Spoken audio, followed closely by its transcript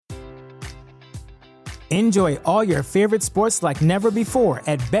Enjoy all your favorite sports like never before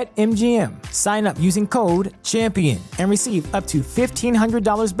at BetMGM. Sign up using code CHAMPION and receive up to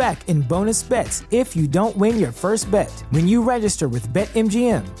 $1,500 back in bonus bets if you don't win your first bet. When you register with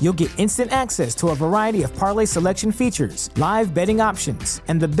BetMGM, you'll get instant access to a variety of parlay selection features, live betting options,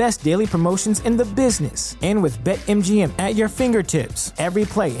 and the best daily promotions in the business. And with BetMGM at your fingertips, every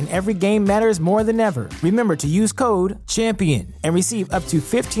play and every game matters more than ever. Remember to use code CHAMPION and receive up to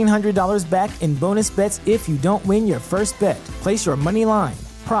 $1,500 back in bonus bets if you don't win your first bet. Place your money line,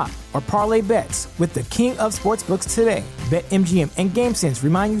 prop, or parlay bets with the king of sportsbooks today. BetMGM and GameSense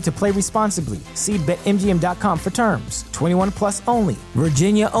remind you to play responsibly. See BetMGM.com for terms. 21 plus only.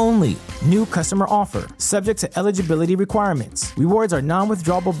 Virginia only. New customer offer. Subject to eligibility requirements. Rewards are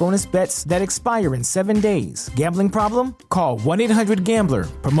non-withdrawable bonus bets that expire in 7 days. Gambling problem? Call 1-800-GAMBLER.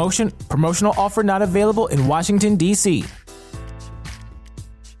 Promotional offer not available in Washington, D.C.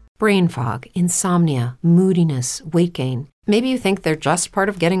 Brain fog, insomnia, moodiness, weight gain. Maybe you think they're just part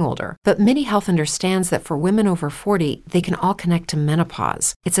of getting older, but MIDI Health understands that for women over 40, they can all connect to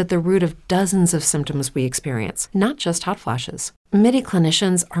menopause. It's at the root of dozens of symptoms we experience, not just hot flashes. MIDI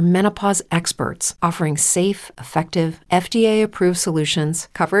clinicians are menopause experts, offering safe, effective, FDA-approved solutions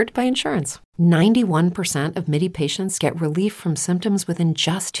covered by insurance. 91% of MIDI patients get relief from symptoms within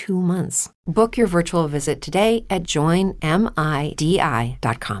just 2 months. Book your virtual visit today at joinmidi.com.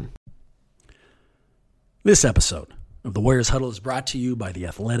 This episode of the Warriors Huddle is brought to you by the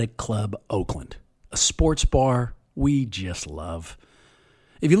Athletic Club Oakland, a sports bar we just love.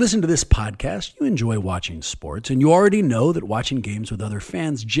 If you listen to this podcast, you enjoy watching sports, and you already know that watching games with other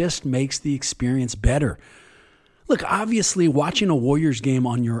fans just makes the experience better. Look, obviously, watching a Warriors game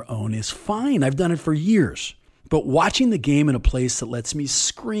on your own is fine. I've done it for years. But watching the game in a place that lets me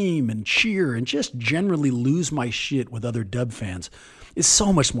scream and cheer and just generally lose my shit with other Dub fans is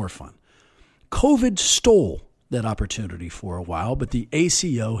so much more fun. COVID stole that opportunity for a while, but the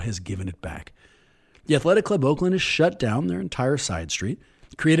ACO has given it back. The Athletic Club Oakland has shut down their entire side street,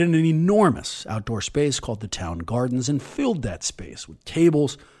 created an enormous outdoor space called the Town Gardens, and filled that space with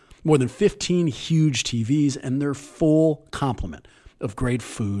tables, more than 15 huge TVs, and their full complement of great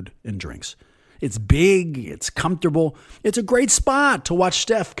food and drinks. It's big, it's comfortable, it's a great spot to watch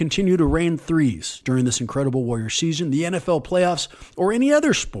Steph continue to rain threes during this incredible Warrior season, the NFL playoffs, or any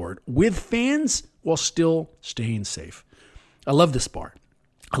other sport with fans while still staying safe. I love this bar.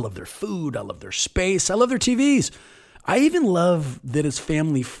 I love their food. I love their space. I love their TVs. I even love that it's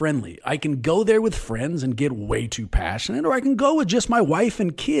family friendly. I can go there with friends and get way too passionate, or I can go with just my wife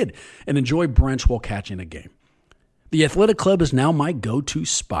and kid and enjoy brunch while catching a game. The Athletic Club is now my go-to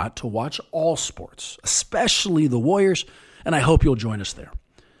spot to watch all sports, especially the Warriors, and I hope you'll join us there.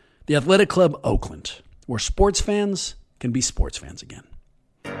 The Athletic Club Oakland, where sports fans can be sports fans again.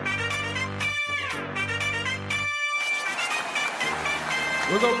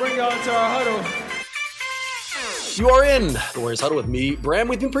 We're going to bring y'all into our huddle. You are in the Warriors Huddle with me, Bram,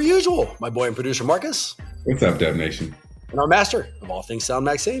 with me per usual, my boy and producer Marcus. What's up, Dub Nation? And our master of all things sound,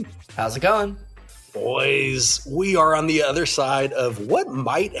 Maxine. How's it going? Boys, we are on the other side of what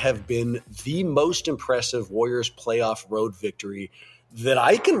might have been the most impressive Warriors playoff road victory that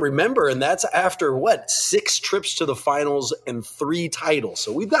I can remember, and that's after, 6 trips to the finals and 3 titles.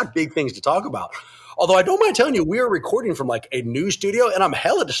 So we've got big things to talk about. Although I don't mind telling you, we are recording from like a new studio, and I'm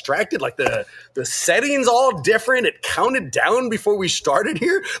hella distracted. Like the settings all different. It counted down before we started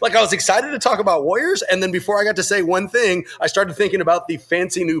here. Like I was excited to talk about Warriors, and then before I got to say one thing, I started thinking about the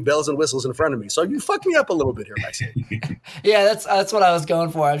fancy new bells and whistles in front of me. So you fucked me up a little bit here, Maxine. Yeah, that's what I was going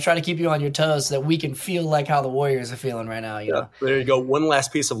for. I'm trying to keep you on your toes so that we can feel like how the Warriors are feeling right now. You know? There you go. One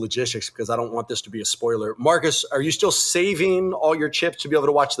last piece of logistics, because I don't want this to be a spoiler. Marcus, are you still saving all your chips to be able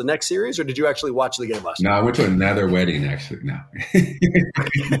to watch the next series, or did you actually watch the game last night? No, I went to another wedding, actually. No.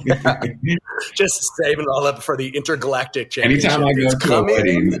 Just saving it all up for the intergalactic championship. Anytime I go to a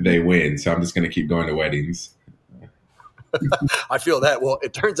wedding, they win. So I'm just going to keep going to weddings. I feel that. Well,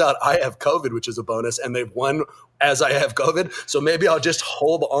 it turns out I have COVID, which is a bonus, and they've won as I have COVID. So maybe I'll just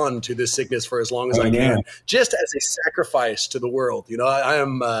hold on to this sickness for as long as I can, just as a sacrifice to the world. You know, I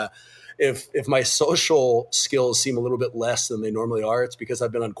am if my social skills seem a little bit less than they normally are, it's because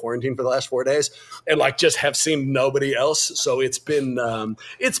I've been on quarantine for the last 4 days and like just have seen nobody else. So it's been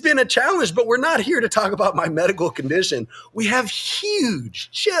a challenge, but we're not here to talk about my medical condition. We have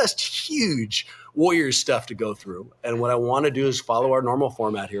just huge Warriors stuff to go through. And what I want to do is follow our normal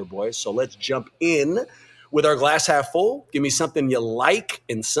format here, boys. So let's jump in with our glass half full. Give me something you like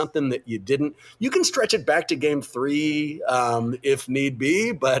and something that you didn't. You can stretch it back to game 3 if need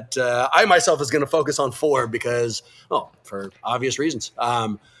be, but I myself is going to focus on 4 because, for obvious reasons.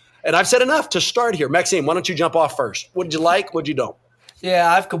 And I've said enough to start here. Maxime, why don't you jump off first? What did you like? What did you don't?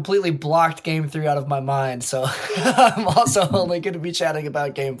 Yeah, I've completely blocked Game 3 out of my mind, so I'm also only going to be chatting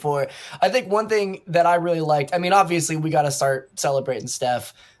about Game 4. I think one thing that I really liked, I mean, obviously we got to start celebrating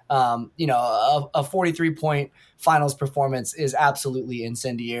Steph. A 43-point finals performance is absolutely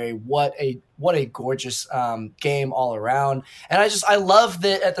incendiary. What a gorgeous game all around. And I love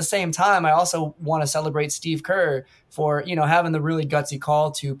that at the same time, I also want to celebrate Steve Kerr for, having the really gutsy call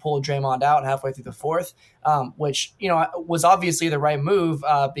to pull Draymond out halfway through the fourth, which, was obviously the right move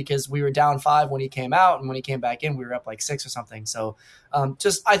because we were down 5 when he came out. And when he came back in, we were up like 6 or something. So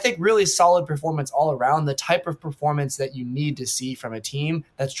I think really solid performance all around, the type of performance that you need to see from a team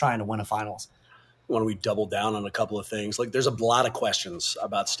that's trying to win a finals. Why don't we double down on a couple of things? Like, there's a lot of questions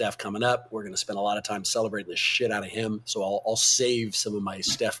about Steph coming up. We're going to spend a lot of time celebrating the shit out of him. So I'll save some of my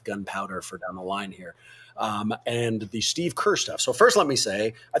Steph gunpowder for down the line here. And the Steve Kerr stuff. So first, let me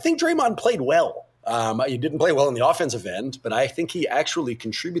say, I think Draymond played well. He didn't play well in the offensive end, but I think he actually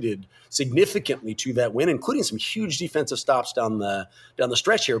contributed significantly to that win, including some huge defensive stops down the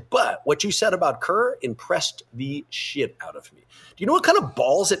stretch here. But what you said about Kerr impressed the shit out of me. Do you know what kind of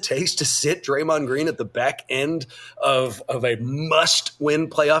balls it takes to sit Draymond Green at the back end of a must-win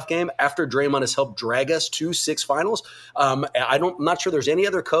playoff game after Draymond has helped drag us to 6 finals? I'm not sure there's any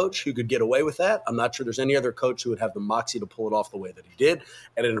other coach who could get away with that. I'm not sure there's any other coach who would have the moxie to pull it off the way that he did,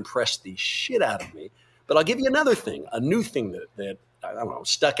 and it impressed the shit out of me. But I'll give you another thing, a new thing that I don't know,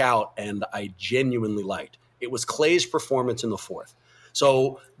 stuck out and I genuinely liked. It was Klay's performance in the fourth.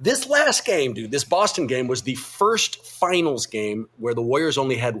 So this last game, dude, this Boston game was the first finals game where the Warriors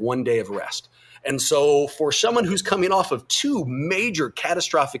only had 1 day of rest. And so for someone who's coming off of 2 major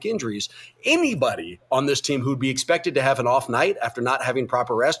catastrophic injuries, anybody on this team who'd be expected to have an off night after not having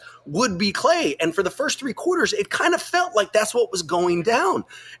proper rest would be Klay. And for the first 3 quarters, it kind of felt like that's what was going down.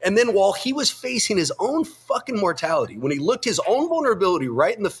 And then while he was facing his own fucking mortality, when he looked his own vulnerability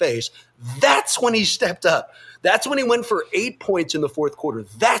right in the face, that's when he stepped up. That's when he went for 8 points in the fourth quarter.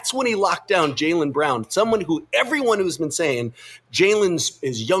 That's when he locked down Jaylen Brown, someone who everyone who's been saying Jaylen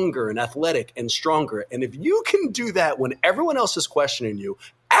is younger and athletic and stronger. And if you can do that when everyone else is questioning you,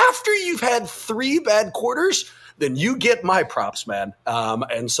 after you've had 3 bad quarters, then you get my props, man.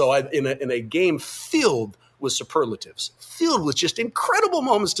 And so in a game filled with superlatives, filled with just incredible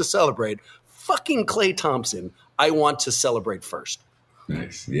moments to celebrate, fucking Klay Thompson, I want to celebrate first.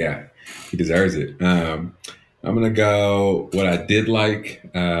 Nice. Yeah, he deserves it. I'm going to go what I did like,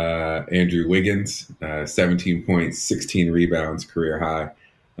 Andrew Wiggins, 17 points, 16 rebounds, career high.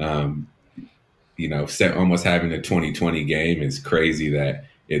 Almost having a 2020 game is crazy that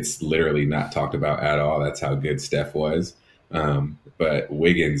it's literally not talked about at all. That's how good Steph was. But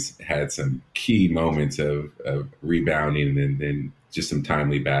Wiggins had some key moments of rebounding and then just some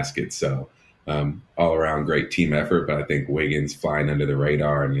timely baskets. So all around great team effort. But I think Wiggins flying under the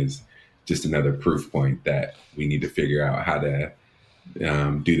radar and is just another proof point that we need to figure out how to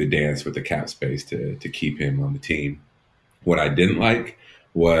do the dance with the cap space to keep him on the team. What I didn't like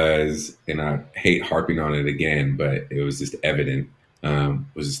was, and I hate harping on it again, but it was just evident,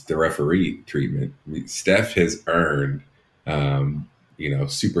 was the referee treatment. I mean, Steph has earned,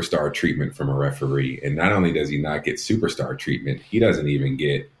 superstar treatment from a referee. And not only does he not get superstar treatment, he doesn't even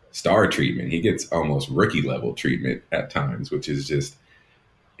get star treatment. He gets almost rookie level treatment at times, which is just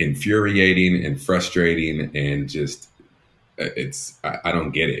infuriating and frustrating, and just I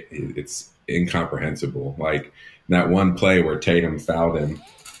don't get it. It's incomprehensible. Like that one play where Tatum fouled him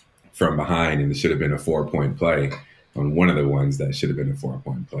from behind, and it should have been a 4-point play on one of the ones that should have been a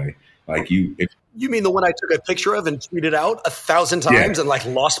 4-point play. Like you mean the one I took a picture of and tweeted out 1,000 times and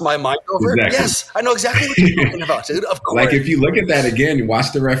lost my mind over? Exactly. Yes, I know exactly what you're talking about, dude. Of course. Like if you look at that again, you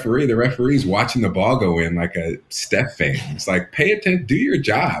watch the referee's watching the ball go in like a Steph fan. It's like, pay attention, do your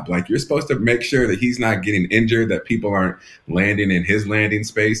job. Like you're supposed to make sure that he's not getting injured, that people aren't landing in his landing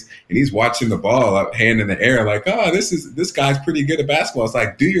space. And he's watching the ball up, hand in the air, like, oh, this guy's pretty good at basketball. It's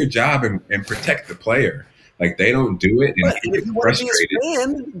like, do your job and protect the player. Like they don't do it. And if you want to be his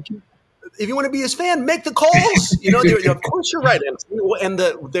fan, if you want to be his fan, make the calls. Of course you're right. And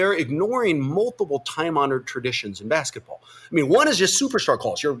they're ignoring multiple time-honored traditions in basketball. I mean, one is just superstar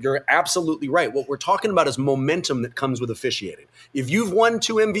calls. You're absolutely right. What we're talking about is momentum that comes with officiating. If you've won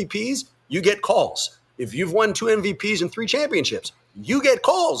 2 MVPs, you get calls. If you've won 2 MVPs and 3 championships, you get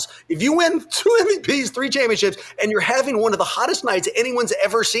calls. If you win 2 MVPs, 3 championships, and you're having one of the hottest nights anyone's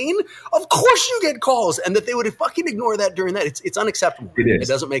ever seen, of course you get calls. And that they would fucking ignore that during that, it's unacceptable. It is.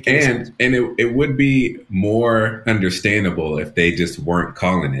 It doesn't make any sense. And it would be more understandable if they just weren't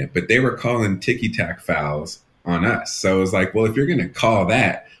calling it. But they were calling ticky-tack fouls on us. So it was like, well, if you're going to call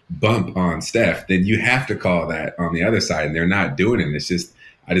that bump on Steph, then you have to call that on the other side. And they're not doing it. It's just,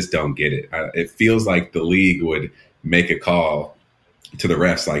 I just don't get it. It feels like the league would make a call to the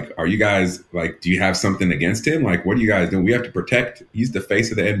refs. Like, are you guys like, do you have something against him? Like, what are you guys doing? We have to protect. He's the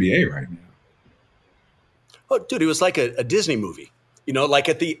face of the NBA right now. Oh, dude, it was like a Disney movie. You know, like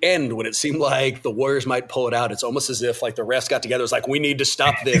at the end when it seemed like the Warriors might pull it out, it's almost as if like the refs got together. It's like, we need to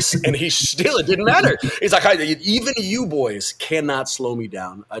stop this. And it didn't matter. He's like, even you boys cannot slow me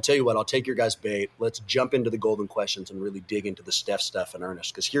down. I tell you what, I'll take your guys' bait. Let's jump into the golden questions and really dig into the Steph stuff in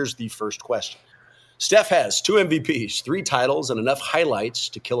earnest. Because here's the first question. Steph has 2 MVPs, 3 titles, and enough highlights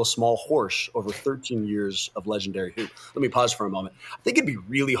to kill a small horse over 13 years of legendary hoop. Let me pause for a moment. I think it'd be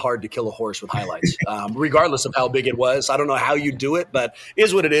really hard to kill a horse with highlights, regardless of how big it was. I don't know how you do it, but it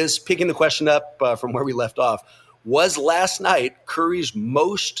is what it is. Picking the question up from where we left off, was last night Curry's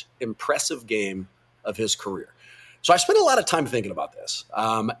most impressive game of his career? So I spent a lot of time thinking about this,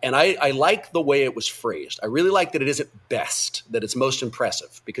 and I like the way it was phrased. I really like that it isn't best, that it's most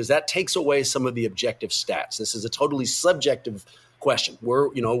impressive, because that takes away some of the objective stats. This is a totally subjective question.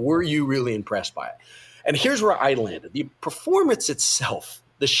 Were you really impressed by it? And here's where I landed. The performance itself,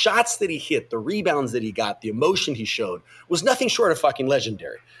 the shots that he hit, the rebounds that he got, the emotion he showed was nothing short of fucking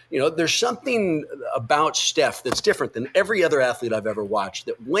legendary. You know, there's something about Steph that's different than every other athlete I've ever watched,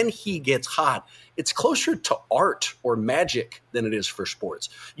 that when he gets hot, it's closer to art or magic than it is for sports.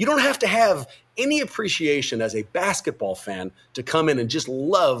 You don't have to have any appreciation as a basketball fan to come in and just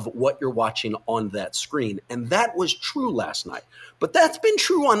love what you're watching on that screen. And that was true last night. But that's been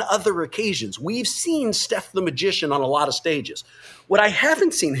true on other occasions. We've seen Steph the Magician on a lot of stages. What I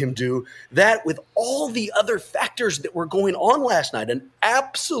haven't seen him do, that with all the other factors that were going on last night, an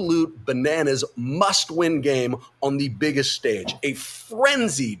absolute bananas must-win game on the biggest stage, a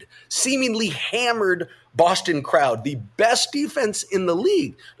frenzied, seemingly hammered Boston crowd, the best defense in the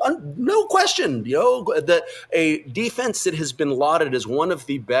league, no question. A defense that has been lauded as one of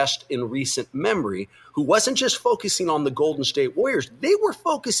the best in recent memory, who wasn't just focusing on the Golden State Warriors, they were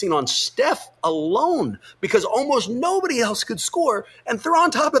focusing on Steph alone, because almost nobody else could score, and throw on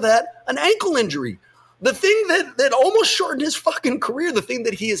top of that an ankle injury. The thing that almost shortened his fucking career, the thing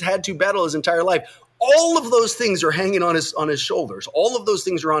that he has had to battle his entire life. All of those things are hanging on his shoulders. All of those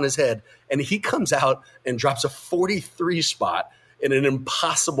things are on his head. And he comes out and drops a 43 spot in an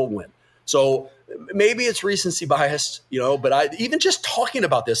impossible win. So maybe it's recency biased, but even just talking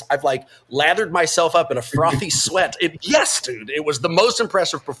about this, I've like lathered myself up in a frothy sweat. Yes, dude, it was the most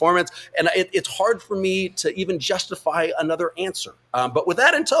impressive performance. And it's hard for me to even justify another answer. But with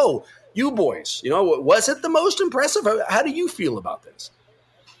that in tow, you boys, was it the most impressive? How do you feel about this?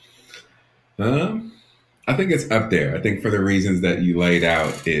 I think it's up there. I think for the reasons that you laid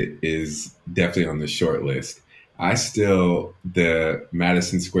out, it is definitely on the short list. The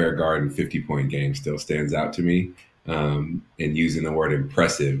Madison Square Garden 50-point game still stands out to me, and using the word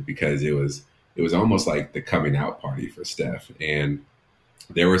impressive, because it was almost like the coming out party for Steph. And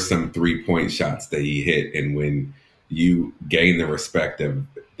there were some 3-point shots that he hit, and when you gain the respect of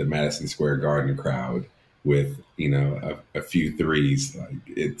the Madison Square Garden crowd with a few threes, like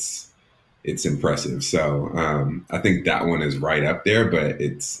it's impressive. So I think that one is right up there, but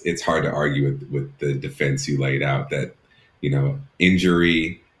it's hard to argue with the defense you laid out that,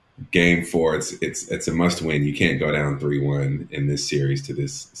 injury, game 4, it's a must win. You can't go down 3-1 in this series to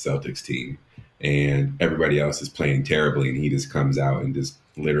this Celtics team, and everybody else is playing terribly, and he just comes out and just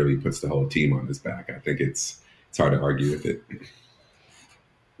literally puts the whole team on his back. I think it's hard to argue with it.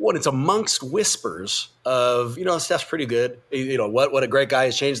 What it's amongst whispers of, Steph's pretty good. What a great guy.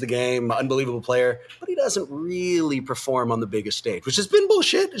 Has changed the game. Unbelievable player. But he doesn't really perform on the biggest stage, which has been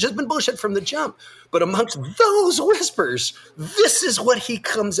bullshit. It's just been bullshit from the jump. But amongst those whispers, this is what he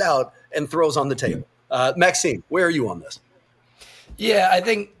comes out and throws on the table. Maxime, where are you on this? Yeah, I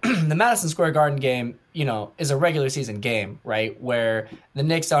think the Madison Square Garden game, is a regular season game, right? Where the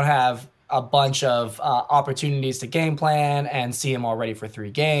Knicks don't have a bunch of opportunities to game plan and see him all ready for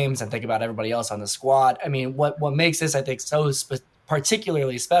 3 games and think about everybody else on the squad. I mean, what makes this, I think, so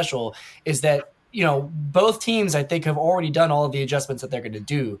particularly special is that, both teams, I think, have already done all of the adjustments that they're going to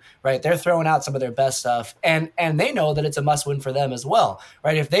do, right? They're throwing out some of their best stuff, and they know that it's a must win for them as well,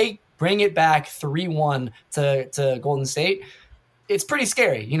 right? If they bring it back 3-1 to Golden State, it's pretty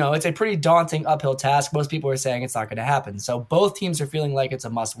scary. It's a pretty daunting uphill task. Most people are saying it's not going to happen. So both teams are feeling like it's a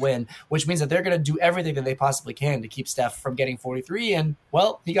must win, which means that they're going to do everything that they possibly can to keep Steph from getting 43. And,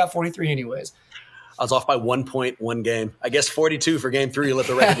 well, he got 43 anyways. I was off by 1 point one game. I guess 42 for game 3, let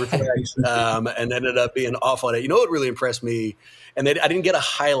the record reflect, and ended up being off on it. You know what really impressed me? And I didn't get a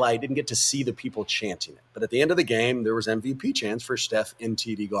highlight, didn't get to see the people chanting it. But at the end of the game, there was MVP chants for Steph in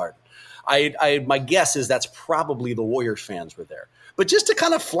TD Garden. My guess is that's probably the Warriors fans were there. But just to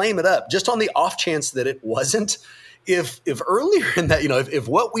kind of flame it up, just on the off chance that it wasn't, if earlier in that, if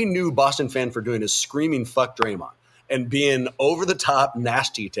what we knew Boston fan for doing is screaming "fuck Draymond" and being over the top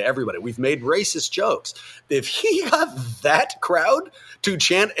nasty to everybody, we've made racist jokes. If he got that crowd to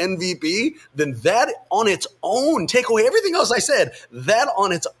chant MVP, then that on its own, take away everything else I said, that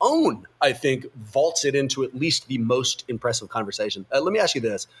on its own, I think, vaults it into at least the most impressive conversation. Let me ask you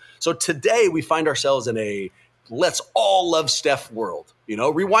this. So today we find ourselves in a let's all love Steph world.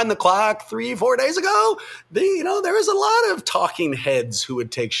 Rewind the clock 3-4 days ago, there was a lot of talking heads who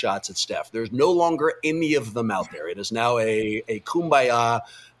would take shots at Steph. There's no longer any of them out there. It is now a kumbaya.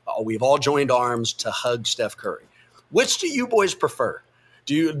 We've all joined arms to hug Steph Curry. Which do you boys prefer?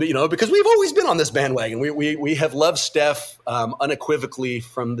 Do you, because we've always been on this bandwagon. We have loved Steph unequivocally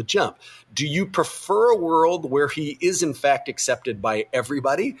from the jump. Do you prefer a world where he is in fact accepted by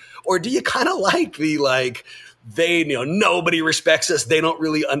everybody? Or do you kind of like nobody respects us. They don't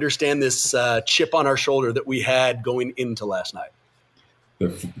really understand this chip on our shoulder that we had going into last night?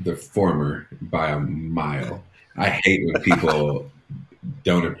 The former by a mile. I hate when people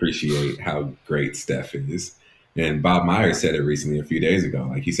don't appreciate how great Steph is. And Bob Myers said it recently a few days ago.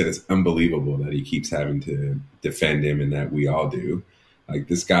 Like, he said it's unbelievable that he keeps having to defend him and that we all do. Like,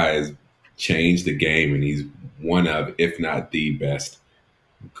 this guy has changed the game, and he's one of, if not the best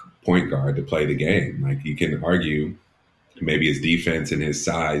point guard to play the game. Like, you can argue maybe his defense and his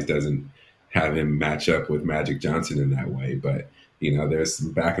size doesn't have him match up with Magic Johnson in that way. But, there's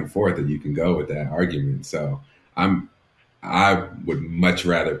some back and forth that you can go with that argument. So I would much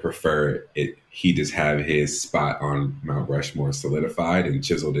rather prefer it. He just have his spot on Mount Rushmore solidified and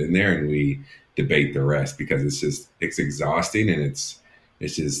chiseled in there, and we debate the rest, because it's exhausting, and it's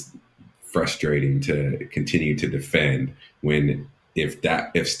just frustrating to continue to defend when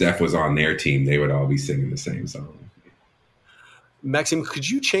if Steph was on their team, they would all be singing the same song. Maxime, could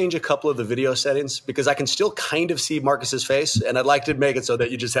you change a couple of the video settings? Because I can still kind of see Marcus's face, and I'd like to make it so that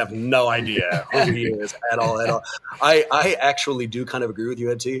you just have no idea who he is at all. I actually do kind of agree with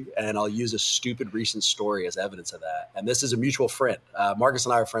you, Ed T, and I'll use a stupid recent story as evidence of that. And this is a mutual friend. Marcus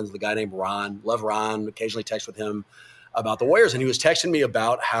and I are friends with a guy named Ron. Love Ron. Occasionally text with him about the Warriors, and he was texting me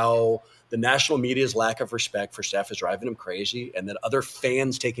about how the national media's lack of respect for Steph is driving him crazy, and that other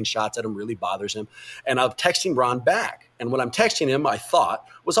fans taking shots at him really bothers him. And I'm texting Ron back. And when I'm texting him, I thought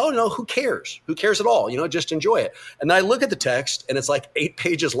was, who cares? Who cares at all? Just enjoy it. And then I look at the text, and it's like 8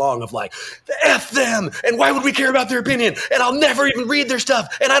 pages long of like, F them, and why would we care about their opinion? And I'll never even read their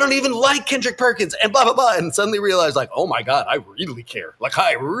stuff, and I don't even like Kendrick Perkins, and blah, blah, blah. And suddenly realized, like, oh my God, I really care. Like,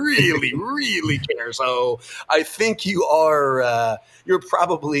 I really, really care. So I think you're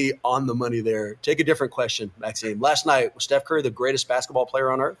probably on the money there. Take a different question, Maxime. Last night, was Steph Curry the greatest basketball player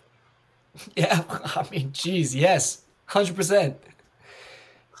on earth? Yeah, I mean, geez, yes, 100%.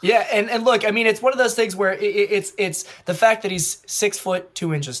 Yeah, and look, I mean, it's one of those things where it's the fact that he's 6 foot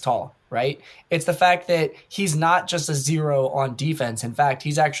 2 inches tall, right? It's the fact that he's not just a zero on defense. In fact,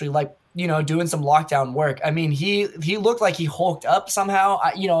 he's actually doing some lockdown work. I mean, he looked like he hulked up somehow.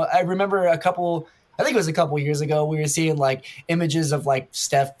 I remember I think it was a couple years ago, we were seeing like images of like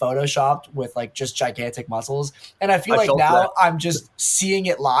Steph photoshopped with like just gigantic muscles. And I feel like now I'm just seeing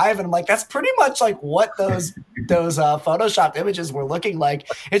it live, and I'm like, that's pretty much like what those photoshopped images were looking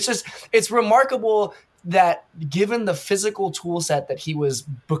like. It's remarkable that given the physical tool set that he was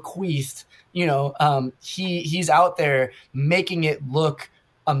bequeathed, he's out there making it look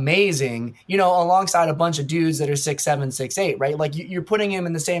amazing, alongside a bunch of dudes that are 6'7", 6'8", right? Like you're putting him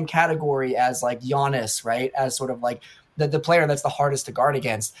in the same category as like Giannis, right? As sort of like the player that's the hardest to guard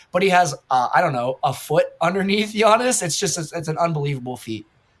against. But he has, a foot underneath Giannis. It's an unbelievable feat.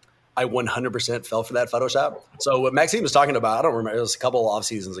 I 100% fell for that Photoshop. So what Maxime was talking about, I don't remember, it was a couple off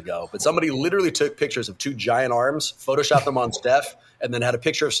seasons ago, but somebody literally took pictures of 2 giant arms, photoshopped them on Steph, and then had a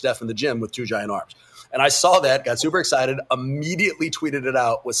picture of Steph in the gym with 2 giant arms. And I saw that, got super excited, immediately tweeted it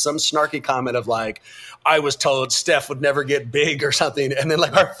out with some snarky comment of like, I was told Steph would never get big or something. And then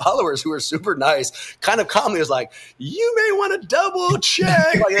like our followers, who are super nice, kind of calmly was like, you may want to double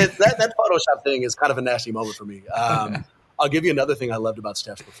check. Like that Photoshop thing is kind of a nasty moment for me. I'll give you another thing I loved about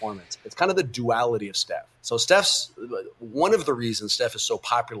Steph's performance. It's kind of the duality of Steph. So one of the reasons Steph is so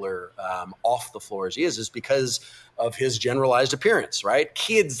popular off the floor as he is because of his generalized appearance, right?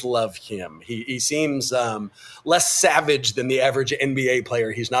 Kids love him. He seems less savage than the average NBA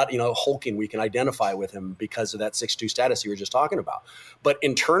player. He's not, hulking. We can identify with him because of that 6'2" status you were just talking about. But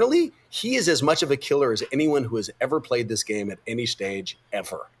internally, he is as much of a killer as anyone who has ever played this game at any stage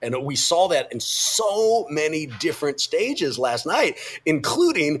ever. And we saw that in so many different stages last night,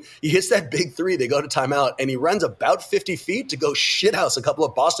 including he hits that big three, they go to timeout, and he runs about 50 feet to go shithouse a couple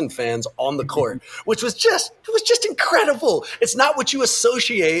of Boston fans on the court, which was just incredible. It's not what you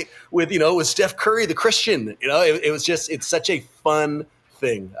associate with, with Steph Curry, the Christian. It's such a fun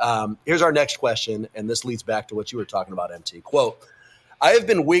thing. Here's our next question, and this leads back to what you were talking about, MT. Quote, I have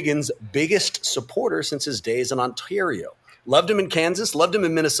been Wiggins' biggest supporter since his days in Ontario. Loved him in Kansas, loved him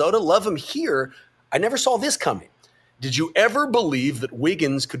in Minnesota, love him here. I never saw this coming. Did you ever believe that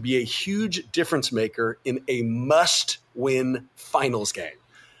Wiggins could be a huge difference maker in a must-win finals game?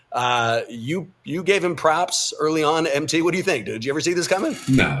 You gave him props early on, MT. What do you think? Did you ever see this coming?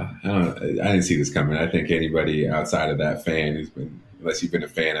 No, I didn't see this coming. I think anybody outside of that fan unless you've been a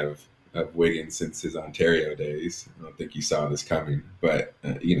fan of Wiggins since his Ontario days, I don't think you saw this coming. But,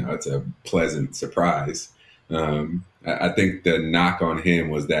 it's a pleasant surprise. I think the knock on him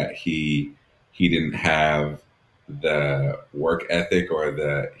was that he didn't have the work ethic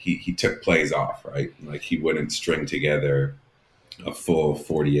or he took plays off, right? Like he wouldn't string together a full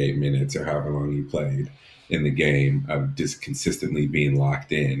 48 minutes or however long he played in the game of just consistently being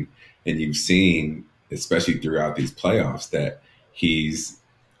locked in. And you've seen, especially throughout these playoffs, that he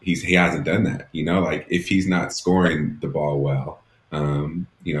hasn't done that. Like if he's not scoring the ball well,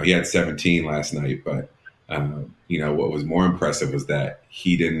 he had 17 last night, but what was more impressive was that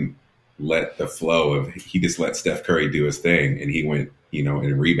he didn't let the flow of, he just let Steph Curry do his thing, and he went,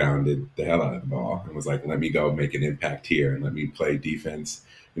 and rebounded the hell out of the ball and was like, let me go make an impact here and let me play defense,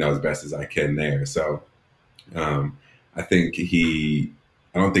 as best as I can there. So I think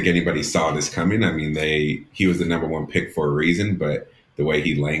I don't think anybody saw this coming. I mean, he was the number one pick for a reason, but the way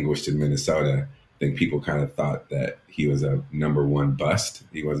he languished in Minnesota, I think people kind of thought that he was a number one bust.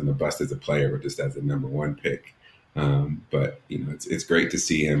 He wasn't a bust as a player, but just as a number one pick. But it's great to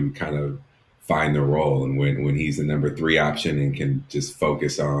see him kind of find the role, and when he's the number 3 option and can just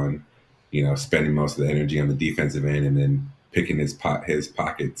focus on, spending most of the energy on the defensive end and then picking his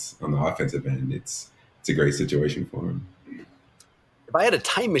pockets on the offensive end. It's a great situation for him. If I had a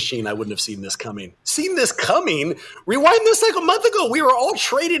time machine, I wouldn't have seen this coming. Rewind this like a month ago. We were all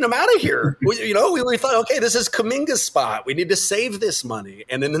trading him out of here. We thought, okay, this is Kuminga's spot. We need to save this money.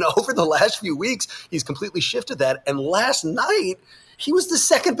 And then over the last few weeks, he's completely shifted that. And last night, he was the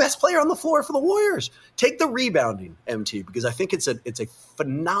second best player on the floor for the Warriors. Take the rebounding, MT, because I think it's a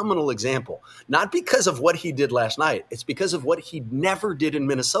phenomenal example. Not because of what he did last night. It's because of what he never did in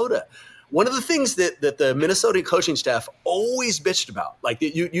Minnesota. One of the things that the Minnesota coaching staff always bitched about, like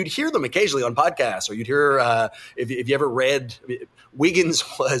you'd hear them occasionally on podcasts, or you'd hear, if you ever read, Wiggins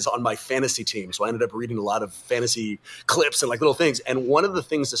was on my fantasy team. So I ended up reading a lot of fantasy clips and like little things. And one of the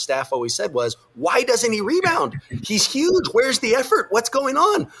things the staff always said was, why doesn't he rebound? He's huge. Where's the effort? What's going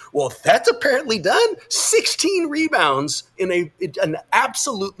on? Well, that's apparently done. 16 rebounds in an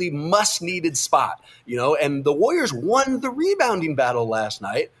absolutely must-needed spot, and the Warriors won the rebounding battle last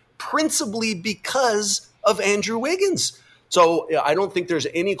night, principally because of Andrew Wiggins. So I don't think there's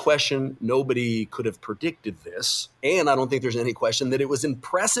any question nobody could have predicted this. And I don't think there's any question that it was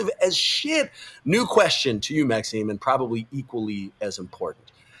impressive as shit. New question to you, Maxime, and probably equally as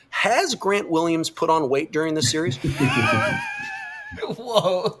important. Has Grant Williams put on weight during this series?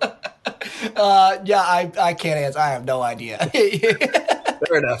 Whoa. I can't answer. I have no idea.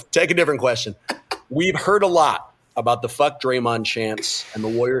 Fair enough. Take a different question. We've heard a lot about the fuck Draymond chants and the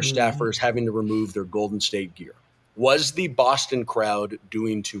Warriors staffers having to remove their Golden State gear. Was the Boston crowd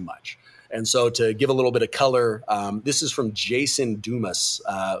doing too much? And so to give a little bit of color, this is from Jason Dumas,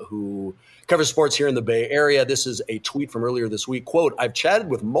 who covers sports here in the Bay Area. This is a tweet from earlier this week. Quote, I've chatted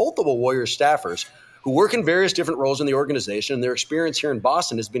with multiple Warriors staffers who work in various different roles in the organization, and their experience here in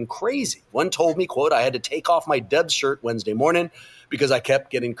Boston has been crazy. One told me, quote, I had to take off my Dubs shirt Wednesday morning because I kept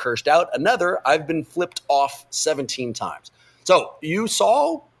getting cursed out. Another, I've been flipped off 17 times. So you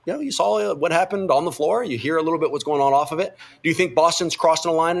saw what happened on the floor. You hear a little bit what's going on off of it. Do you think Boston's crossing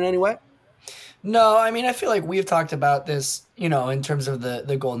a line in any way? No, I mean, I feel like we've talked about this, in terms of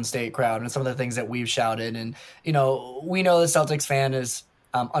the Golden State crowd and some of the things that we've shouted. And, we know the Celtics fan is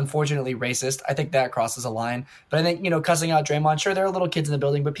unfortunately racist. I think that crosses a line. But I think, cussing out Draymond, sure, there are little kids in the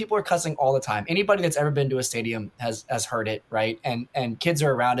building, but people are cussing all the time. Anybody that's ever been to a stadium has heard it, right? And kids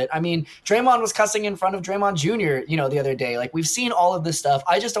are around it. I mean, Draymond was cussing in front of Draymond Jr., the other day. Like, we've seen all of this stuff.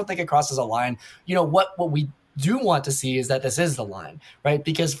 I just don't think it crosses a line. What we do want to see is that this is the line, right?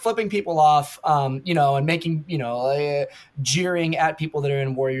 Because flipping people off, and making, jeering at people that are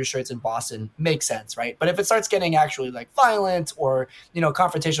in Warriors shirts in Boston makes sense, right? But if it starts getting actually like violent or,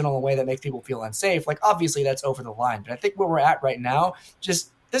 confrontational in a way that makes people feel unsafe, like obviously that's over the line. But I think where we're at right now, just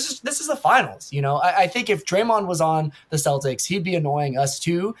this is the finals. I think if Draymond was on the Celtics, he'd be annoying us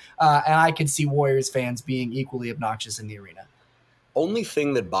too. And I could see Warriors fans being equally obnoxious in the arena. Only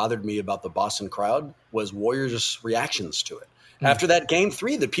thing that bothered me about the Boston crowd was Warriors' reactions to it. After that game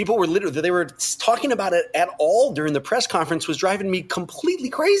 3, the people were they were talking about it at all during the press conference was driving me completely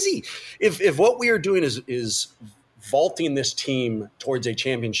crazy. If what we are doing is vaulting this team towards a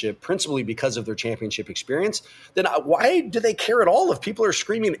championship principally because of their championship experience, then why do they care at all if people are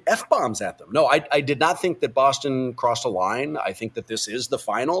screaming F-bombs at them? No, I did not think that Boston crossed a line. I think that this is the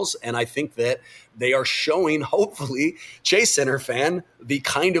finals, and I think that they are showing, hopefully, Chase Center fan, the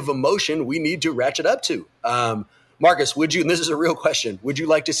kind of emotion we need to ratchet up to. Marcus, would you, and this is a real question, would you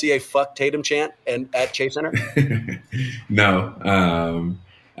like to see a fuck Tatum chant at Chase Center? No.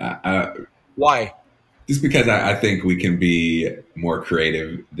 Why? Just because I think we can be more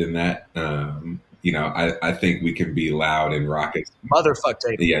creative than that. I think we can be loud and raucous. Motherfuck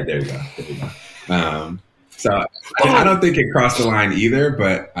Tatum. Yeah, there you go. So I don't think it crossed the line either,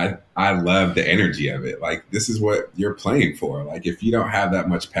 but I love the energy of it. Like, this is what you're playing for. Like, if you don't have that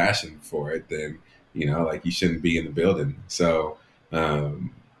much passion for it, then, you shouldn't be in the building. So,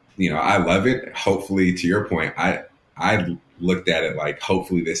 I love it. Hopefully, to your point, I looked at it like,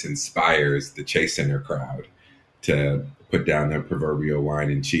 hopefully this inspires the Chase Center crowd to put down their proverbial wine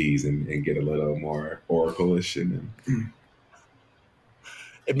and cheese and get a little more Oracle-ish in them.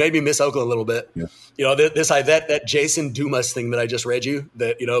 It made me miss Oakland a little bit. Yeah. That Jason Dumas thing that I just read you,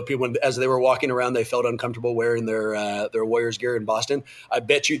 that, people, as they were walking around, they felt uncomfortable wearing their Warriors gear in Boston. I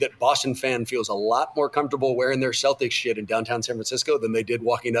bet you that Boston fan feels a lot more comfortable wearing their Celtics shit in downtown San Francisco than they did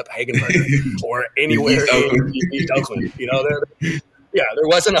walking up Hagenberg or anywhere in East Oakland. There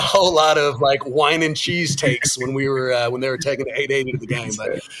wasn't a whole lot of like wine and cheese takes when they were taking the 8-8 into the game,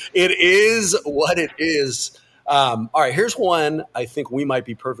 but it is what it is. All right, here's one I think we might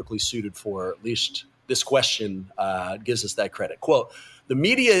be perfectly suited for. At least this question gives us that credit. Quote, the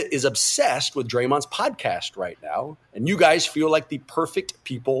media is obsessed with Draymond's podcast right now, and you guys feel like the perfect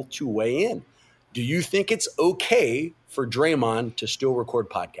people to weigh in. Do you think it's okay for Draymond to still record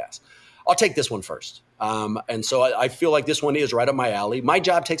podcasts? I'll take this one first. And so I feel like this one is right up my alley. My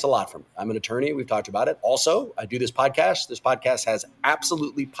job takes a lot from me. I'm an attorney. We've talked about it. Also, I do this podcast. This podcast has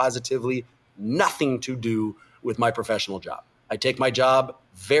absolutely, positively nothing to do with my professional job. I take my job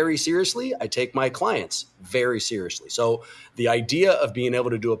very seriously. I take my clients very seriously. So the idea of being able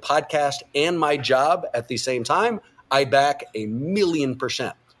to do a podcast and my job at the same time, I back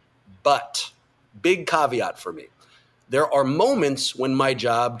 1,000,000%. But big caveat for me. There are moments when my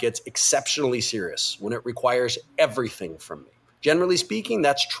job gets exceptionally serious, when it requires everything from me. Generally speaking,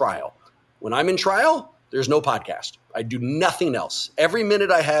 that's trial. When I'm in trial, there's no podcast. I do nothing else. Every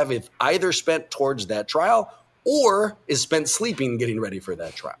minute I have is either spent towards that trial or is spent sleeping getting ready for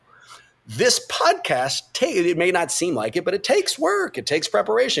that trial. This podcast, it may not seem like it, but it takes work. It takes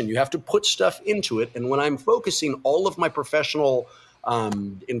preparation. You have to put stuff into it. And when I'm focusing all of my professional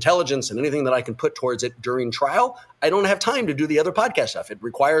intelligence and anything that I can put towards it during trial, I don't have time to do the other podcast stuff. It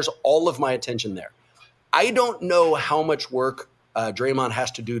requires all of my attention there. I don't know how much work Draymond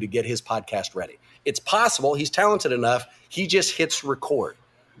has to do to get his podcast ready. It's possible. He's talented enough. He just hits record.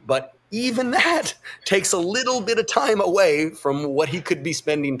 But even that takes a little bit of time away from what he could be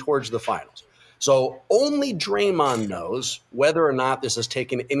spending towards the finals. So only Draymond knows whether or not this has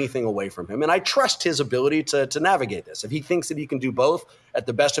taken anything away from him. And I trust his ability to navigate this. If he thinks that he can do both at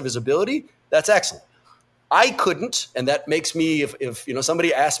the best of his ability, that's excellent. I couldn't, and that makes me, if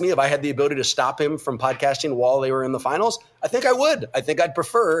somebody asked me if I had the ability to stop him from podcasting while they were in the finals, I think I would. I think I'd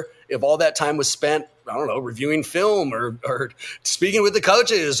prefer if all that time was spent, I don't know, reviewing film or speaking with the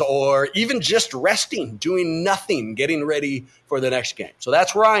coaches or even just resting, doing nothing, getting ready for the next game. So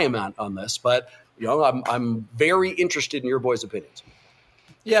that's where I am on this. But I'm very interested in your boys' opinions.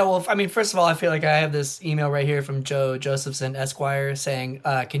 Yeah, well, first of all, I feel like I have this email right here from Joe Josephson, Esquire, saying,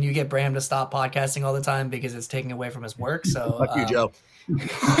 can you get Bram to stop podcasting all the time because it's taking away from his work? So, fuck you, Joe.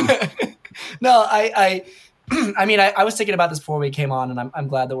 No, I was thinking about this before we came on, and I'm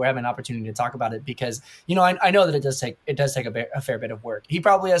glad that we're having an opportunity to talk about it because, I know that it does take a fair bit of work. He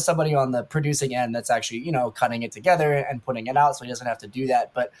probably has somebody on the producing end that's actually, cutting it together and putting it out, so he doesn't have to do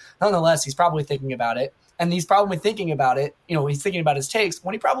that. But nonetheless, he's probably thinking about it. And he's probably thinking about it, he's thinking about his takes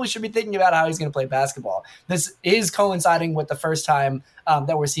when he probably should be thinking about how he's going to play basketball. This is coinciding with the first time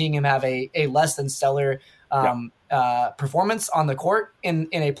that we're seeing him have a less than stellar performance on the court in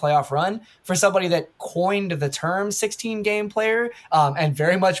a playoff run for somebody that coined the term 16-game player and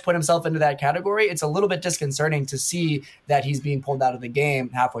very much put himself into that category. It's a little bit disconcerting to see that he's being pulled out of the game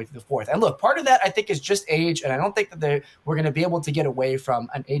halfway through the fourth. And look, part of that I think is just age, and I don't think that we're going to be able to get away from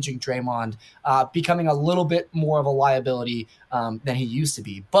an aging Draymond becoming a little bit more of a liability than he used to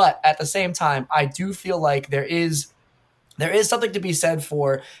be. But at the same time, I do feel like there is something to be said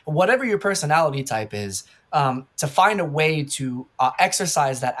for whatever your personality type is, to find a way to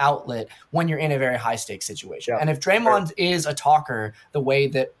exercise that outlet when you're in a very high stakes situation. Yeah. And if Draymond is a talker the way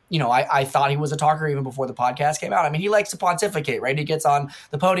that, I thought he was a talker even before the podcast came out. I mean, he likes to pontificate, right? He gets on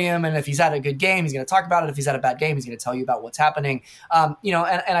the podium, and if he's had a good game, he's going to talk about it. If he's had a bad game, he's going to tell you about what's happening. And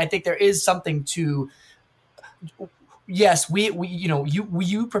I think there is something to... Yes,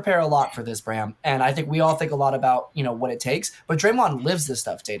 you prepare a lot for this, Bram, and I think we all think a lot about, what it takes, but Draymond lives this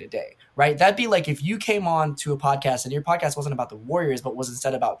stuff day to day, right? That'd be like if you came on to a podcast and your podcast wasn't about the Warriors, but was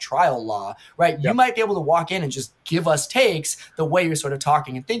instead about trial law, right? Yep. You might be able to walk in and just give us takes the way you're sort of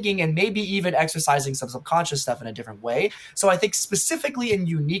talking and thinking, and maybe even exercising some subconscious stuff in a different way. So I think specifically and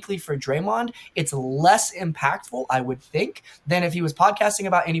uniquely for Draymond, it's less impactful, I would think, than if he was podcasting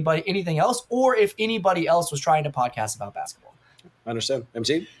about anything else, or if anybody else was trying to podcast about basketball. I understand.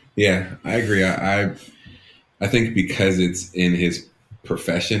 MC? Yeah, I agree. I think because it's in his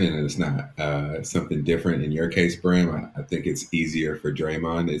profession and it's not something different in your case, Bram, I think it's easier for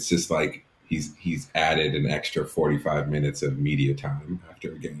Draymond. It's just like he's added an extra 45 minutes of media time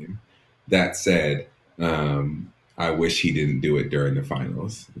after a game. That said, I wish he didn't do it during the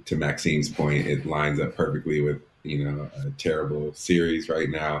finals. To Maxime's point, it lines up perfectly with, a terrible series right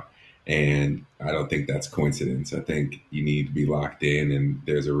now. And I don't think that's coincidence. I think you need to be locked in, and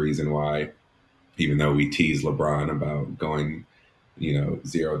there's a reason why, even though we tease LeBron about going,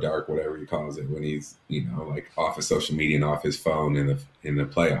 zero dark, whatever he calls it, when he's, like off of social media and off his phone in the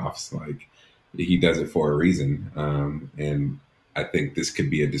playoffs, like he does it for a reason. And I think this could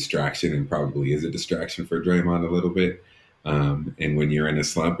be a distraction, and probably is a distraction for Draymond a little bit. And when you're in a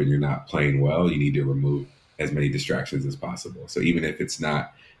slump and you're not playing well, you need to remove as many distractions as possible. So even if it's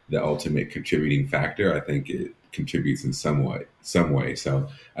not the ultimate contributing factor, I think it contributes in some way. So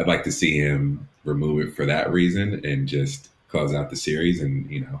I'd like to see him remove it for that reason and just close out the series. And,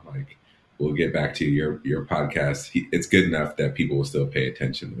 we'll get back to your podcast. It's good enough that people will still pay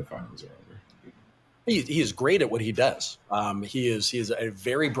attention when the finals are over. He is great at what he does. He is a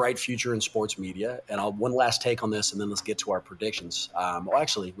very bright future in sports media. And one last take on this, and then let's get to our predictions.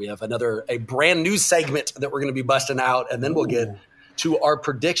 Actually, we have a brand new segment that we're going to be busting out, and then we'll get to our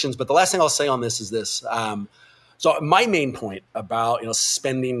predictions. But the last thing I'll say on this is this. So my main point about,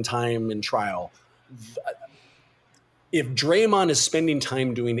 spending time in trial, if Draymond is spending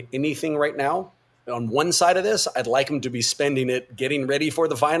time doing anything right now, on one side of this, I'd like him to be spending it getting ready for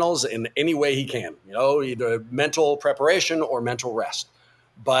the finals in any way he can, either mental preparation or mental rest.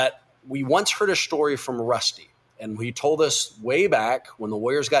 But we once heard a story from Rusty, and he told us way back when the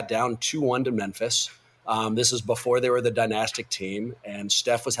Warriors got down 2-1 to Memphis. This is before they were the dynastic team, and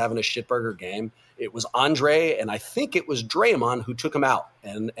Steph was having a shitburger game. It was Andre, and I think it was Draymond who took him out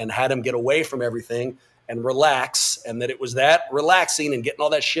and had him get away from everything and relax, and that it was that relaxing and getting all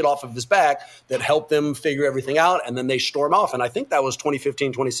that shit off of his back that helped them figure everything out, and then they storm off. And I think that was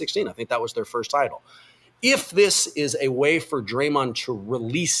 2015, 2016. I think that was their first title. If this is a way for Draymond to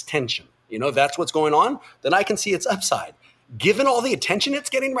release tension, if that's what's going on, then I can see its upside. Given all the attention it's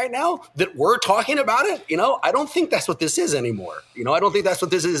getting right now that we're talking about it, I don't think that's what this is anymore. I don't think that's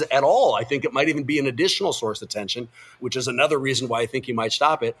what this is at all. I think it might even be an additional source of tension, which is another reason why I think he might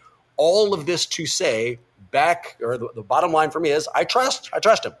stop it. All of this to say the bottom line for me is I trust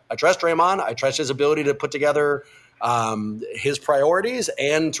him. I trust Draymond. I trust his ability to put together his priorities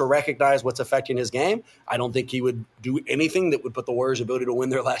and to recognize what's affecting his game. I don't think he would do anything that would put the Warriors' ability to win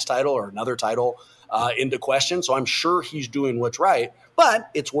their last title or another title into question. So I'm sure he's doing what's right, but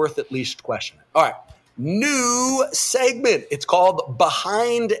it's worth at least questioning. All right. New segment. It's called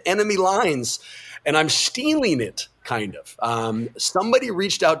Behind Enemy Lines, and I'm stealing it. Kind of. Somebody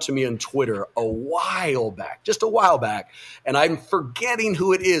reached out to me on Twitter a while back, and I'm forgetting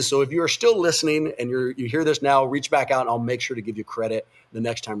who it is. So if you're still listening and you hear this now, reach back out and I'll make sure to give you credit the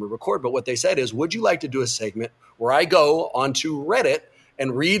next time we record. But what they said is, would you like to do a segment where I go onto Reddit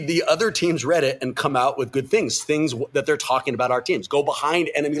and read the other team's Reddit and come out with good things that they're talking about our teams, go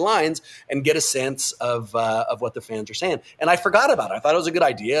behind enemy lines and get a sense of what the fans are saying. And I forgot about it. I thought it was a good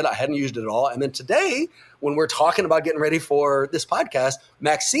idea, and I hadn't used it at all. And then today, when we're talking about getting ready for this podcast,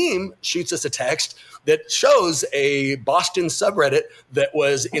 Maxime shoots us a text that shows a Boston subreddit that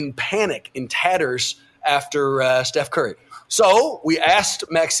was in panic, in tatters, after Steph Curry. So we asked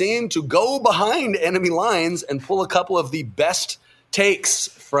Maxime to go behind enemy lines and pull a couple of the best takes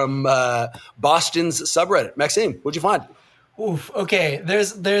from Boston's subreddit. Maxime, what'd you find? Oof. Okay.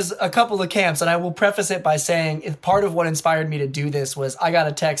 There's a couple of camps, and I will preface it by saying if part of what inspired me to do this was I got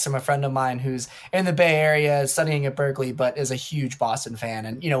a text from a friend of mine who's in the Bay Area studying at Berkeley, but is a huge Boston fan.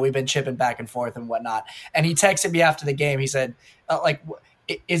 And, we've been chipping back and forth and whatnot. And he texted me after the game. He said,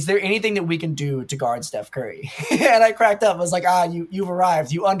 is there anything that we can do to guard Steph Curry? And I cracked up. I was like, you've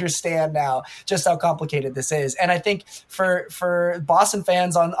arrived. You understand now just how complicated this is. And I think for Boston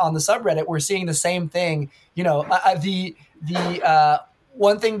fans on the subreddit, we're seeing the same thing. The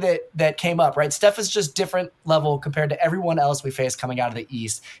one thing that came up, right? Steph is just different level compared to everyone else we face coming out of the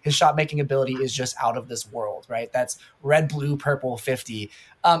East. His shot making ability is just out of this world, right? That's red, blue, purple, 50.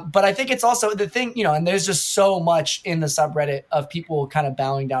 But I think it's also the thing, and there's just so much in the subreddit of people kind of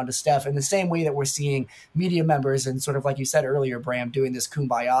bowing down to Steph in the same way that we're seeing media members and sort of like you said earlier, Bram, doing this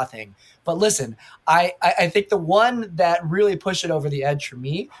kumbaya thing. But listen, I think the one that really pushed it over the edge for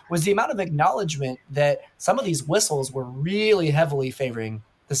me was the amount of acknowledgement that some of these whistles were really heavily favoring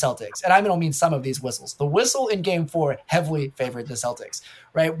the Celtics. And I don't mean some of these whistles. The whistle in Game 4 heavily favored the Celtics,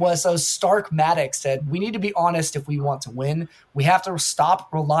 right? Was so Stark Maddox said, we need to be honest if we want to win. We have to stop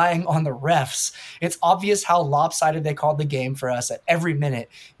relying on the refs. It's obvious how lopsided they called the game for us at every minute.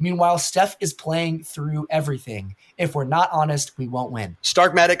 Meanwhile, Steph is playing through everything. If we're not honest, we won't win.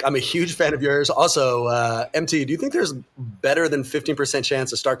 Stark Maddox, I'm a huge fan of yours. Also, MT, do you think there's better than 15%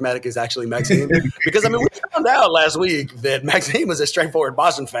 chance that Stark Maddox is actually Maxime? Because, we found out last week that Maxime was a straightforward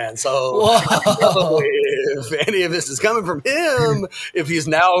Boston fan. So if any of this is coming from him, if he's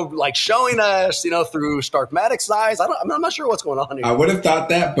now showing us, through Stark Maddox's eyes, I'm not sure what's going on here. I would have thought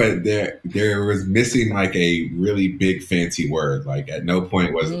that, but there was missing a really big fancy word. At no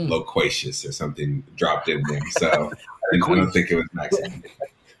point was loquacious or something dropped in there. So I don't think it was Maxime.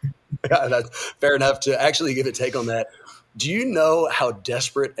 Yeah, that's fair enough to actually give a take on that. Do you know how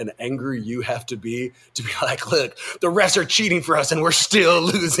desperate and angry you have to be like, look, the refs are cheating for us and we're still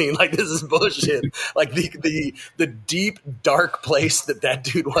losing. This is bullshit. The deep, dark place that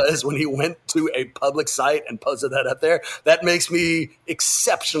dude was when he went to a public site and posted that up there, that makes me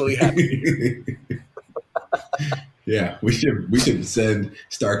exceptionally happy. Yeah, we should send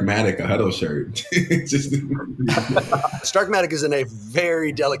Stark Maddox a huddle shirt. Stark Maddox is in a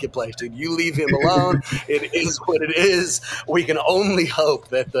very delicate place, dude. You leave him alone. It is what it is. We can only hope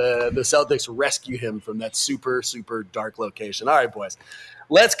that the Celtics rescue him from that super, super dark location. All right, boys.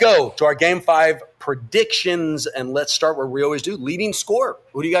 Let's go to our Game 5 predictions, and let's start where we always do. Leading score.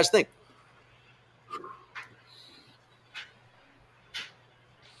 Who do you guys think?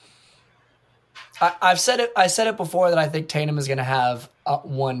 I said it before that I think Tatum is going to have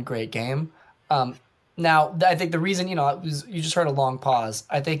one great game. Now, I think the reason, you just heard a long pause.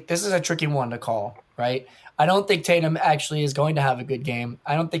 I think this is a tricky one to call, right? I don't think Tatum actually is going to have a good game.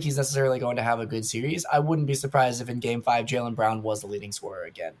 I don't think he's necessarily going to have a good series. I wouldn't be surprised if in Game 5, Jaylen Brown was the leading scorer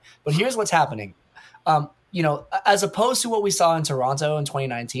again. But here's what's happening. As opposed to what we saw in Toronto in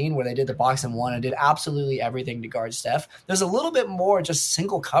 2019, where they did the box and one and did absolutely everything to guard Steph, there's a little bit more just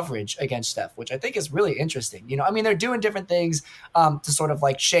single coverage against Steph, which I think is really interesting. They're doing different things to sort of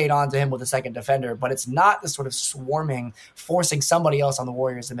shade onto him with a second defender, but it's not the sort of swarming, forcing somebody else on the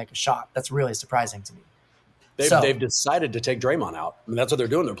Warriors to make a shot. That's really surprising to me. They've decided to take Draymond out. That's what they're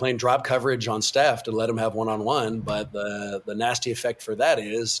doing. They're playing drop coverage on Steph to let him have one-on-one. But the nasty effect for that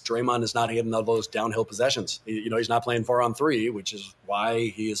is Draymond is not getting all those downhill possessions. He's not playing 4-on-3, which is why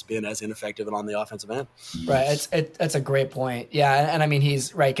he has been as ineffective on the offensive end. Right. That's a great point. Yeah, and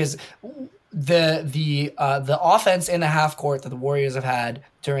he's right because the offense in the half court that the Warriors have had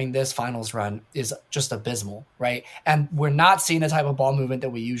during this finals run is just abysmal, right? And we're not seeing the type of ball movement that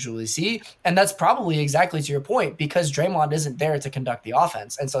we usually see. And that's probably exactly to your point, because Draymond isn't there to conduct the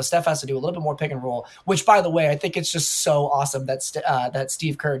offense. And so Steph has to do a little bit more pick and roll, which, by the way, I think it's just so awesome that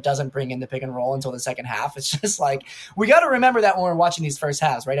Steve Kerr doesn't bring in the pick and roll until the second half. It's just we got to remember that when we're watching these first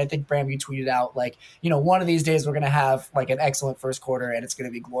halves, right? I think, Bram, you tweeted out, one of these days we're going to have an excellent first quarter and it's going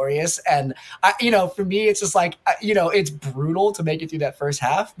to be glorious. And, for me, it's just it's brutal to make it through that first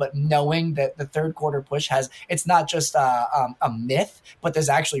half. But knowing that the third quarter push it's not just a myth, but there's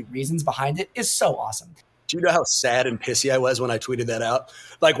actually reasons behind it is so awesome. Do you know how sad and pissy I was when I tweeted that out?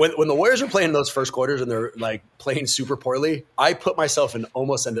 When the Warriors are playing those first quarters and they're playing super poorly, I put myself in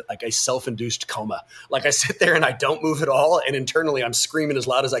almost a self-induced coma. I sit there and I don't move at all. And internally I'm screaming as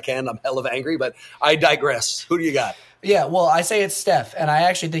loud as I can. I'm hell of angry, but I digress. Who do you got? Yeah, well, I say it's Steph, and I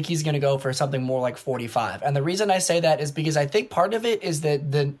actually think he's going to go for something more like 45. And the reason I say that is because I think part of it is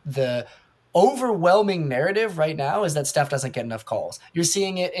that the overwhelming narrative right now is that Steph doesn't get enough calls. You're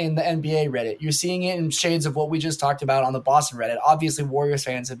seeing it in the NBA Reddit. You're seeing it in shades of what we just talked about on the Boston Reddit. Obviously, Warriors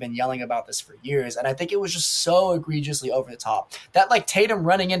fans have been yelling about this for years, and I think it was just so egregiously over the top. That like Tatum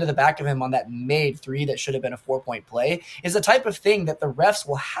running into the back of him on that made three that should have been a 4-point play is the type of thing that the refs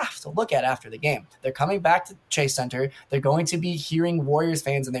will have to look at after the game. They're coming back to Chase Center. They're going to be hearing Warriors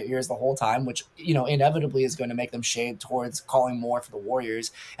fans in their ears the whole time, which, you know, inevitably is going to make them shade towards calling more for the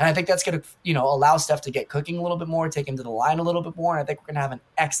Warriors. And I think that's going to, you know, allow Steph to get cooking a little bit more, take him to the line a little bit more, and I think we're going to have an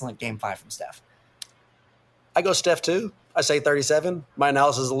excellent Game 5 from Steph. I go Steph too. I say 37. My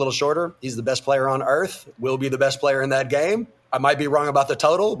analysis is a little shorter. He's the best player on earth, will be the best player in that game. I might be wrong about the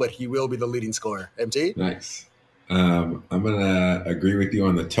total, but he will be the leading scorer. MT? Nice. I'm going to agree with you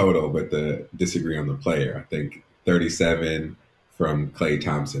on the total, but disagree on the player. I think 37 from Klay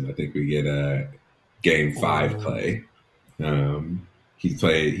Thompson. I think we get a Game 5 Klay.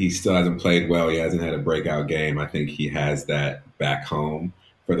 He still hasn't played well. He hasn't had a breakout game. I think he has that back home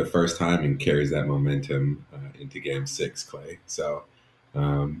for the first time and carries that momentum into Game 6, Klay. So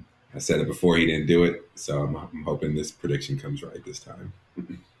I said it before, he didn't do it. So I'm hoping this prediction comes right this time.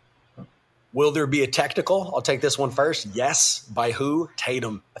 Will there be a technical? I'll take this one first. Yes. By who?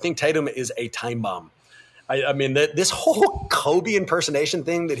 Tatum. I think Tatum is a time bomb. I mean, this whole Kobe impersonation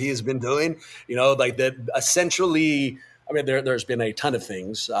thing that he has been doing, you know, like that essentially – I mean, there's been a ton of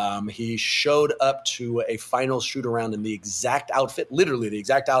things. He showed up to a final shoot around in the exact outfit, literally the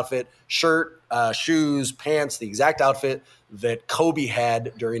exact outfit, shirt, shoes, pants, the exact outfit that Kobe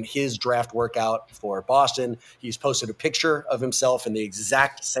had during his draft workout for Boston. He's posted a picture of himself in the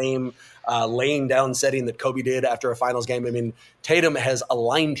exact same laying down setting that Kobe did after a finals game. I mean, Tatum has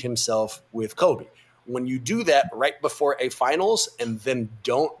aligned himself with Kobe. When you do that right before a finals and then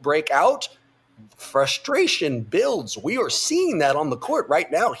don't break out, frustration builds. We are seeing that on the court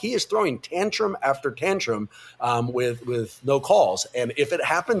right now. He is throwing tantrum after tantrum with no calls. And if it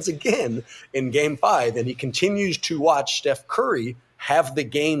happens again in Game 5 and he continues to watch Steph Curry have the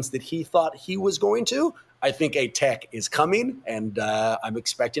games that he thought he was going to, I think a tech is coming, and I'm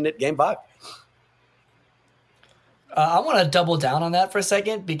expecting it Game 5. I want to double down on that for a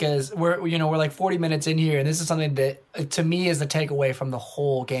second because we're like 40 minutes in here, and this is something that to me is the takeaway from the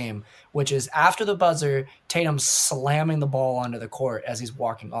whole game, which is after the buzzer, Tatum slamming the ball onto the court as he's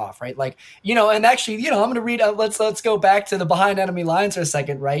walking off, right? Like, you know, and actually, you know, I'm going to read, let's go back to the behind enemy lines for a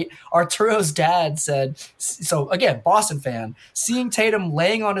second, right? Arturo's dad said, so again, Boston fan, seeing Tatum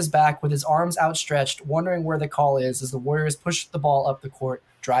laying on his back with his arms outstretched, wondering where the call is as the Warriors push the ball up the court,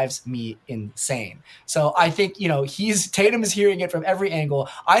 drives me insane. So I think, you know, Tatum is hearing it from every angle.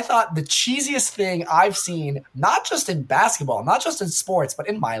 I thought the cheesiest thing I've seen, not just in basketball, not just in sports, but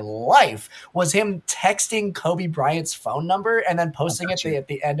in my life, was him texting Kobe Bryant's phone number and then posting it at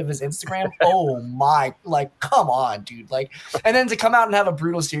the end of his Instagram. Oh my, like, come on, dude. Like, and then to come out and have a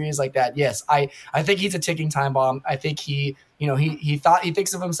brutal series like that. Yes, I think he's a ticking time bomb. I think he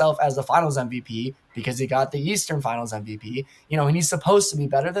thinks of himself as the finals MVP because he got the Eastern Finals MVP, you know, and he's supposed to be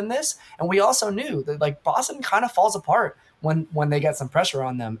better than this. And we also knew that like Boston kind of falls apart when they get some pressure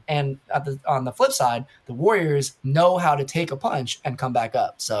on them. And on the flip side, the Warriors know how to take a punch and come back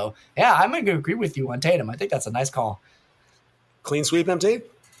up. So yeah, I'm going to agree with you on Tatum. I think that's a nice call. Clean sweep, MT?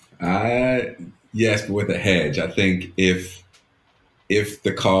 Yes, but with a hedge. I think if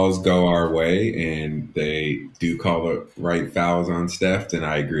the calls go our way and they do call the right fouls on Steph, then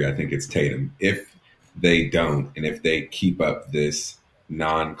I agree. I think it's Tatum. If they don't, and if they keep up this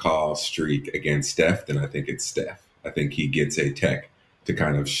non-call streak against Steph, then I think it's Steph. I think he gets a tech to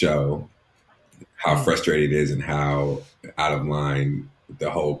kind of show how frustrated it is and how out of line the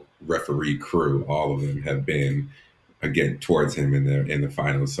whole referee crew, all of them, have been again towards him in the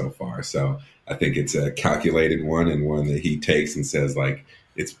finals so far. So I think it's a calculated one and one that he takes and says, like,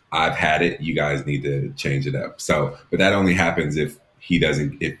 I've had it. You guys need to change it up. So, but that only happens if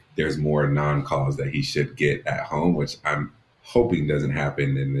there's more non-calls that he should get at home, which I'm hoping doesn't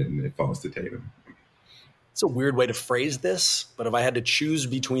happen, and then it falls to Tatum. It's a weird way to phrase this, but if I had to choose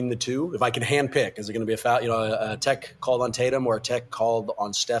between the two, if I could handpick, is it going to be a foul, a tech called on Tatum or a tech called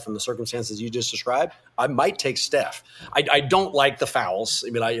on Steph in the circumstances you just described? I might take Steph. I don't like the fouls.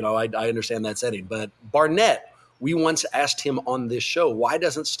 I mean, I understand that setting, but Barnett, we once asked him on this show, why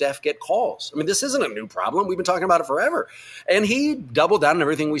doesn't Steph get calls? I mean, this isn't a new problem. We've been talking about it forever. And he doubled down on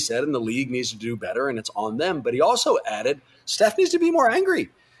everything we said, and the league needs to do better, and it's on them. But he also added, Steph needs to be more angry.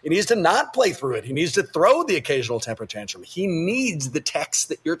 He needs to not play through it. He needs to throw the occasional temper tantrum. He needs the text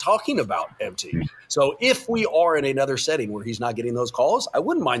that you're talking about, MT. So if we are in another setting where he's not getting those calls, I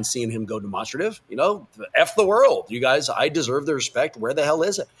wouldn't mind seeing him go demonstrative. F the world. You guys, I deserve the respect. Where the hell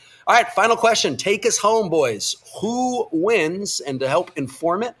is it? All right, final question. Take us home, boys. Who wins? And to help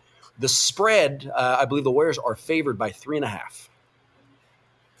inform it, the spread, I believe the Warriors are favored by 3.5.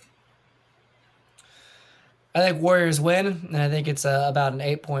 I think Warriors win, and I think it's about an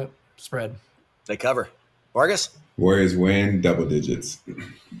 8-point spread. They cover. Vargas? Warriors win, double digits.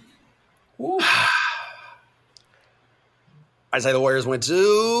 I say the Warriors win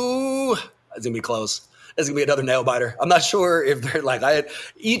too. It's going to be close. It's going to be another nail biter. I'm not sure if they're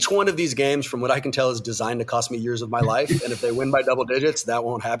each one of these games, from what I can tell, is designed to cost me years of my life. And if they win by double digits, that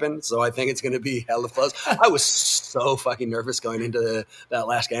won't happen. So I think it's going to be hella close. I was so fucking nervous going into that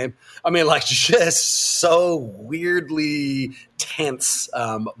last game. I mean, just so weirdly tense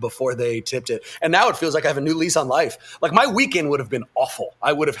before they tipped it. And now it feels like I have a new lease on life. My weekend would have been awful.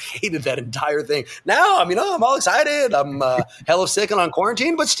 I would have hated that entire thing. Now, I'm all excited. I'm hella sick and on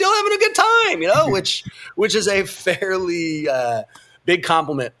quarantine, but still having a good time, which is a fairly big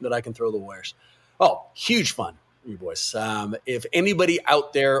compliment that I can throw the Warriors. Oh, huge fun, you boys. If anybody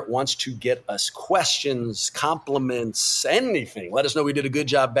out there wants to get us questions, compliments, anything, let us know we did a good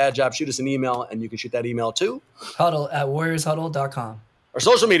job, bad job. Shoot us an email, and you can shoot that email to huddle@warriorshuddle.com. Our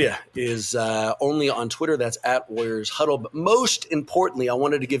social media is only on Twitter. That's @WarriorsHuddle. But most importantly, I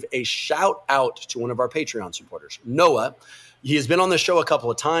wanted to give a shout out to one of our Patreon supporters, Noah. He has been on the show a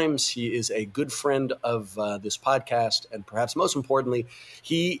couple of times. He is a good friend of this podcast. And perhaps most importantly,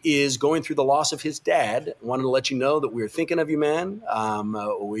 he is going through the loss of his dad. I wanted to let you know that we are thinking of you, man.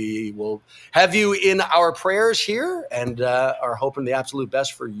 We will have you in our prayers here and are hoping the absolute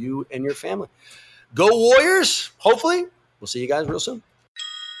best for you and your family. Go Warriors. Hopefully, we'll see you guys real soon.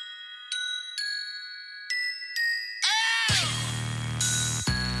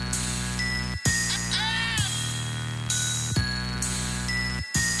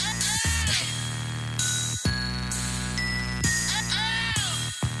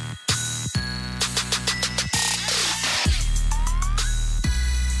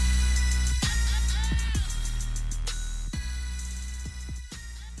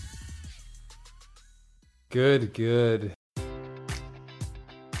 Good.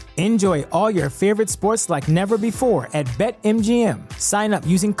 Enjoy all your favorite sports like never before at BetMGM. Sign up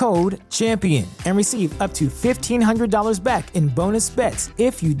using code CHAMPION and receive up to $1,500 back in bonus bets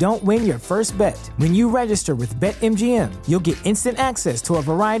if you don't win your first bet. When you register with BetMGM, you'll get instant access to a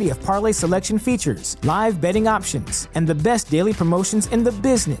variety of parlay selection features, live betting options, and the best daily promotions in the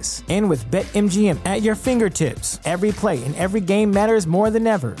business. And with BetMGM at your fingertips, every play and every game matters more than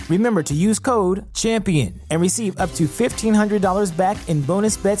ever. Remember to use code CHAMPION and receive up to $1,500 back in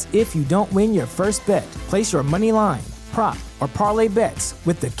bonus bets if you don't win your first bet. Place your money line, prop, or parlay bets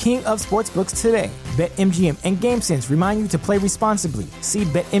with the king of sportsbooks today. BetMGM and GameSense remind you to play responsibly. See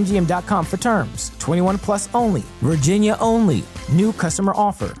BetMGM.com for terms. 21 plus only. Virginia only. New customer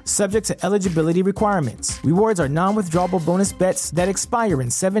offer. Subject to eligibility requirements. Rewards are non-withdrawable bonus bets that expire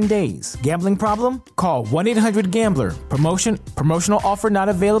in 7 days. Gambling problem? Call 1-800-GAMBLER. Promotional offer not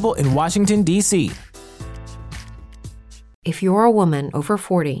available in Washington, D.C. If you're a woman over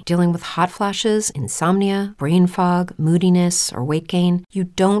 40 dealing with hot flashes, insomnia, brain fog, moodiness, or weight gain, you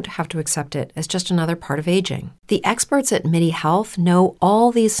don't have to accept it as just another part of aging. The experts at MIDI Health know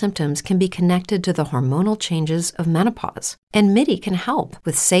all these symptoms can be connected to the hormonal changes of menopause. And MIDI can help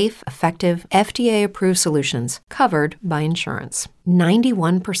with safe, effective, FDA-approved solutions covered by insurance.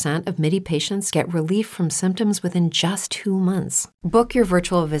 91% of MIDI patients get relief from symptoms within just 2 months. Book your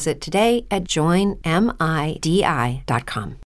virtual visit today at joinmidi.com.